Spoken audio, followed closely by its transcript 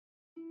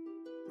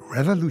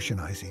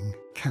Revolutionizing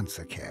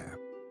cancer care.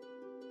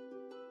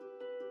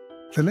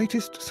 The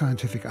latest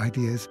scientific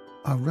ideas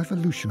are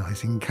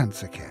revolutionizing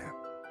cancer care.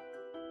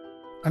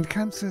 And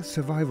cancer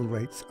survival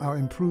rates are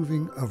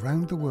improving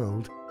around the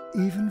world,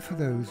 even for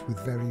those with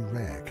very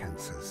rare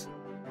cancers.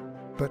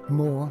 But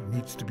more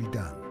needs to be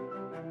done.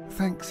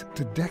 Thanks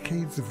to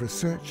decades of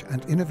research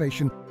and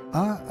innovation,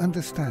 our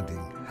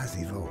understanding has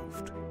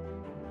evolved.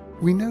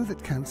 We know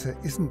that cancer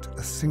isn't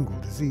a single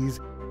disease,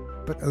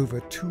 but over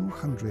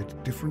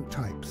 200 different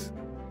types,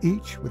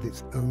 each with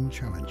its own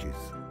challenges.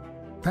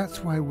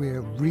 That's why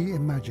we're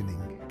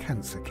reimagining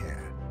cancer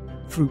care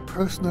through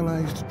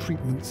personalized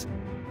treatments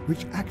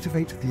which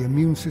activate the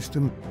immune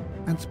system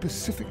and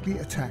specifically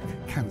attack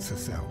cancer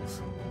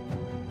cells.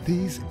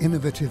 These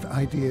innovative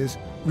ideas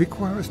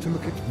require us to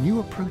look at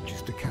new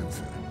approaches to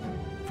cancer,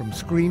 from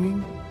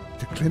screening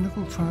to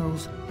clinical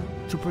trials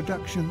to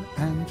production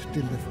and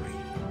delivery,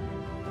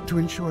 to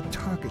ensure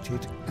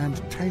targeted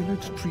and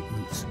tailored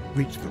treatments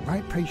reach the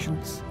right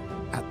patients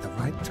at the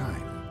right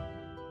time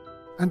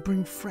and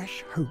bring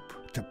fresh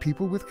hope to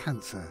people with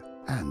cancer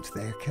and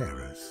their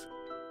carers.